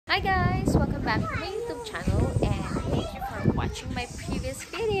Hi guys! Welcome back to my YouTube channel and thank you for watching my previous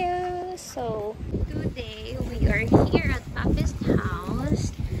videos. So today we are here at Papi's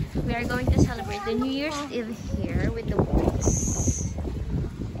house. We are going to celebrate the New Year's Eve here with the boys.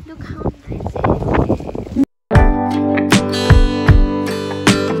 Look how nice it is.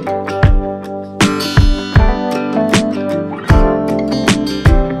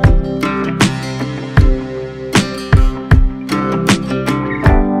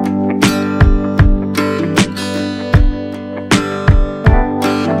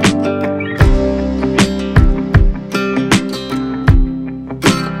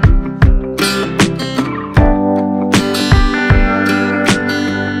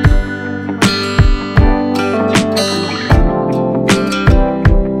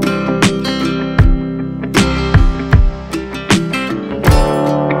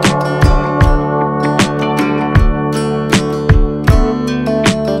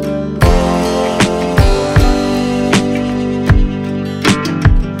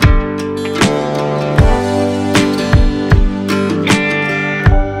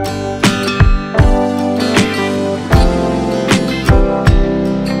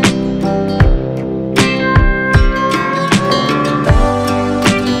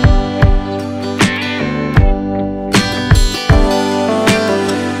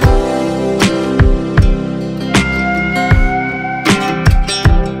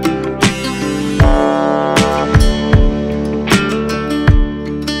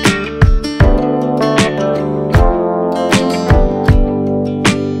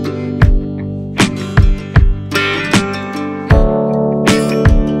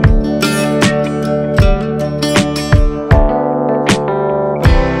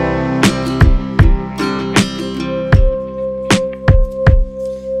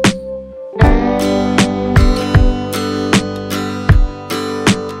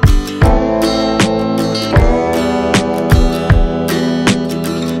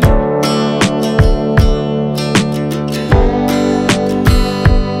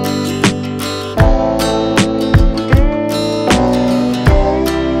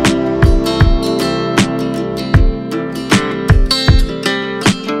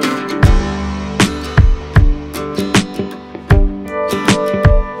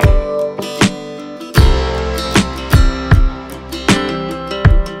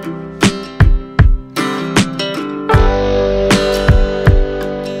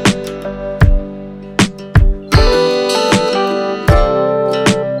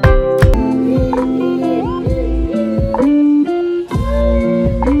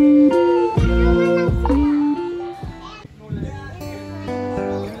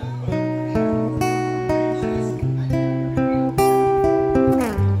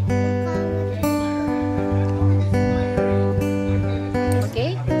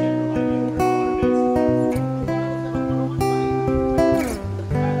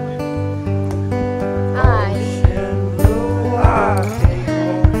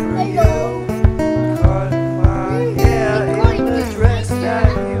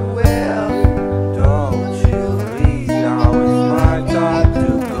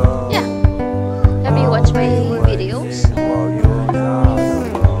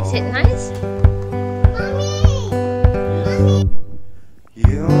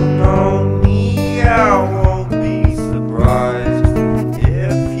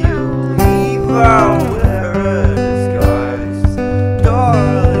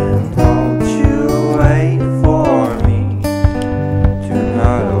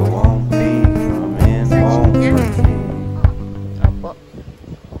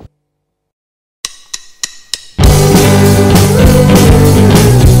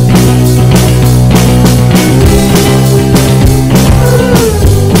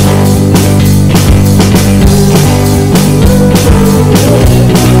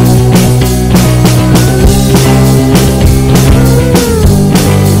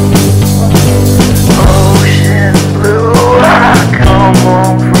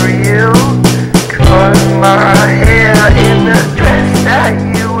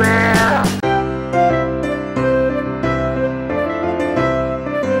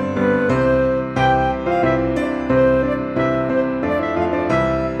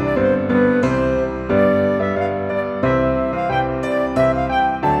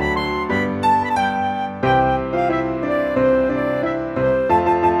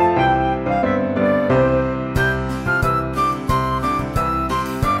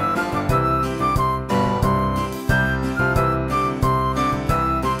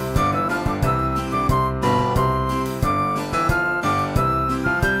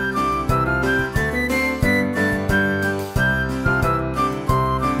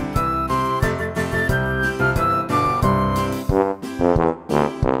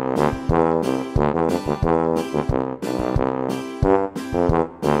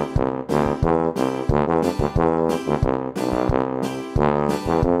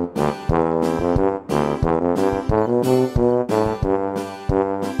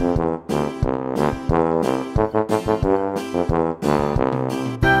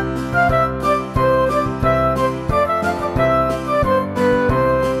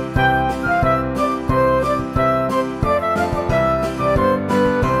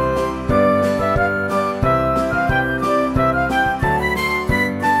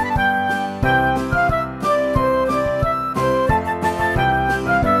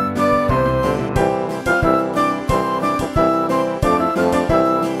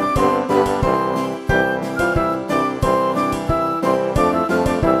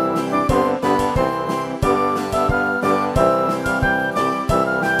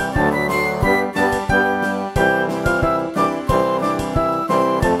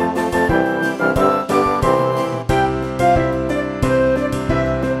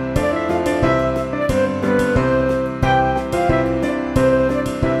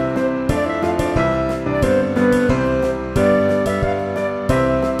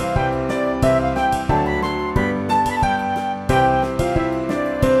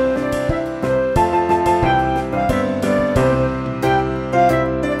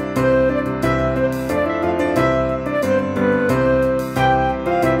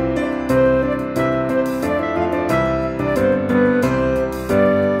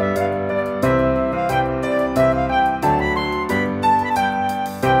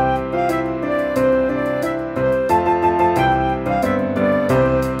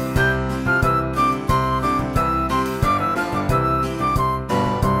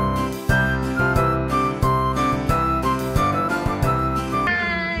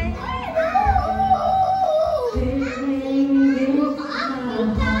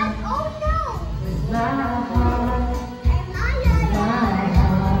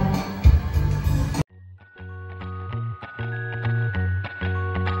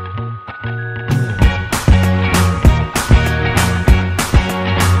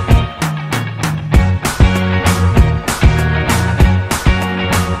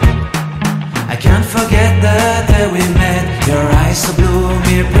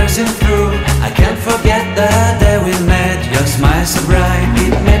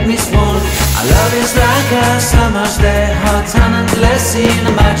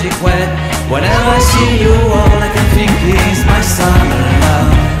 Whenever I see you, all I can think is my summer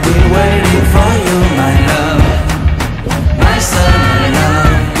love. Been waiting for you, my love. My summer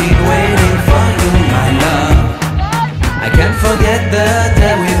love. Been waiting for you, my love. I can't forget the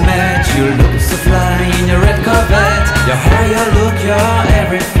day we met. You look so fly in your red Corvette. Your hair, your look, your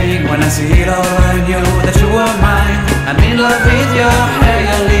everything. When I see it all, I knew that you were mine. I'm in love with your hair,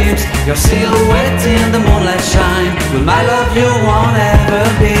 your lips, your silhouette in the moonlight shine. With my love you won't ever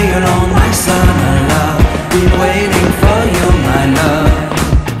be alone. My summer love, been waiting for you, my love.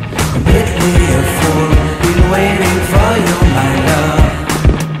 Completely a fool, been waiting for you, my love.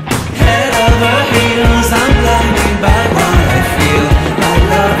 Head over heels, I'm blinded by what I feel. My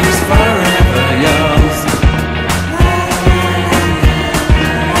love is forever yours.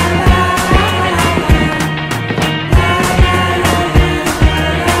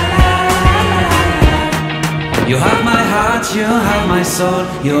 You have my heart, you have my soul,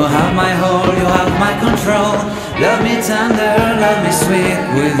 you have my whole, you have my control. Love me tender, love me sweet.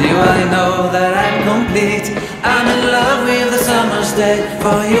 With you I know that I'm complete. I'm in love with the summer's day.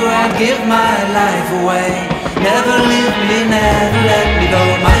 For you I'd give my life away. Never leave me, never let me go.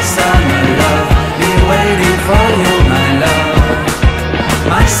 My summer love, been waiting for you, my love.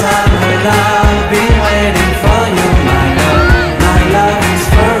 My summer love, been waiting for you, my love. My love is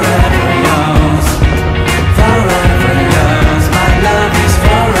forever yours. Forever yours, my love is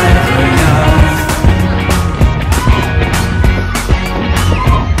forever yours.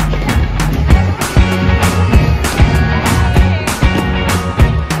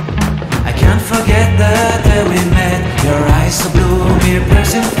 I can't forget the day we met. Your eyes so blue, me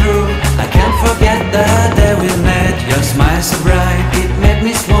piercing through. I can't forget the day we met. Your smile so bright, it made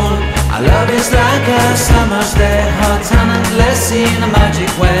me swoon. Our love is like a summer's day, hot and endless in a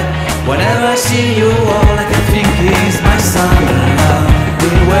magic way. Whenever I see you, all I can think is my summer love.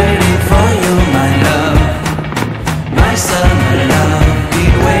 Been waiting for you, my love. My summer love.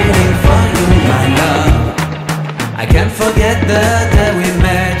 Been waiting for you, my love. I can't forget the day we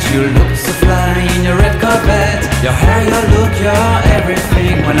met. You look so fly in your red Corvette. Your hair, your look, your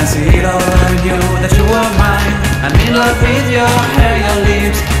everything. When I see it all, I knew that you were mine. I'm in love with your hair, your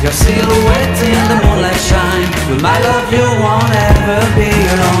lips, your silhouette in the moonlight shine. With my love you won't ever be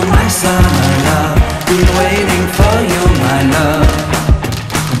alone. My summer love, been waiting for you, my love.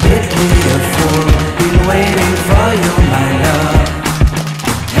 Completely a fool, been waiting for you, my love.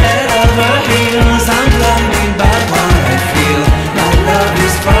 Head over heels, I'm blinded by what I feel. My love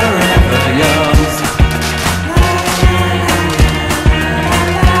is forever yours.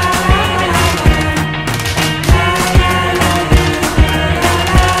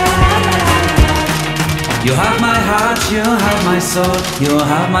 You have my heart, you have my soul, you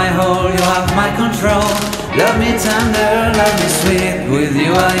have my whole, you have my control. Love me tender, love me sweet. With you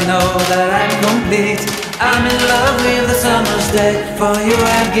I know that I'm complete. I'm in love with the summer's day. For you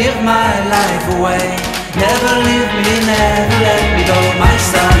I'd give my life away. Never leave me, never let me go. My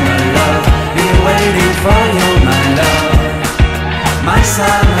summer love, been waiting for you, my love. My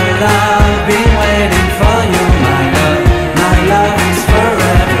summer love, been waiting for you, my love. My love is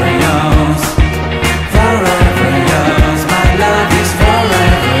forever yours. Forever yours, my love is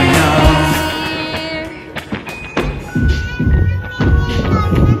forever yours.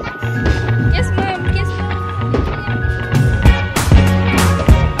 Yes, ma'am. Yes, ma'am.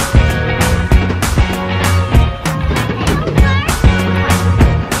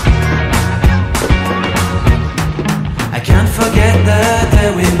 I can't forget the day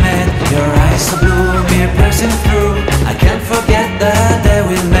we met. Your eyes so blue, me piercing through. I can't forget the day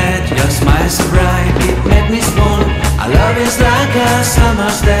we met. Your smile so bright, it made me swoon. Our love is like a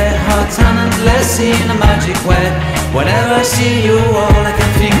summer's day, hot and endless in a magic way. Whenever I see you, all I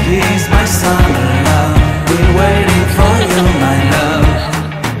can think is my summer love. Been waiting for you, my love.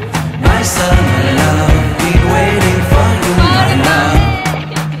 My summer love. Been waiting for you, my love.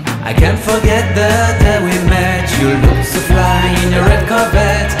 I can't forget the day we met. You look so fly in your red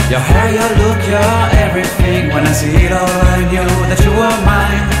Corvette. Your hair, your look, your everything. When I see it all, I knew that you were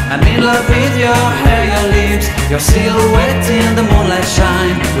mine. I'm in love with your hair, your lips, your silhouette in the moonlight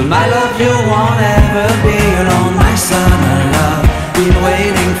shine. With my love you won't ever be alone. My summer love, been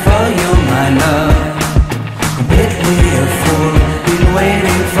waiting for you, my love. Completely a fool, been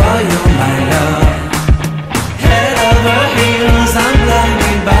waiting for you, my love. Head over heels, I'm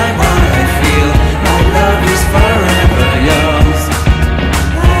blinded by what I feel. My love is forever yours.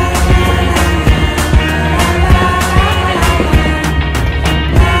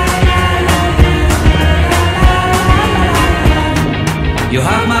 You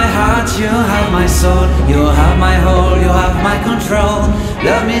have my heart, you have my soul, you have my whole, you have my control.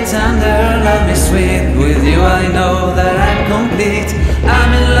 Love me tender, love me sweet, with you I know that I'm complete.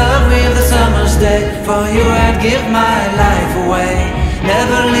 I'm in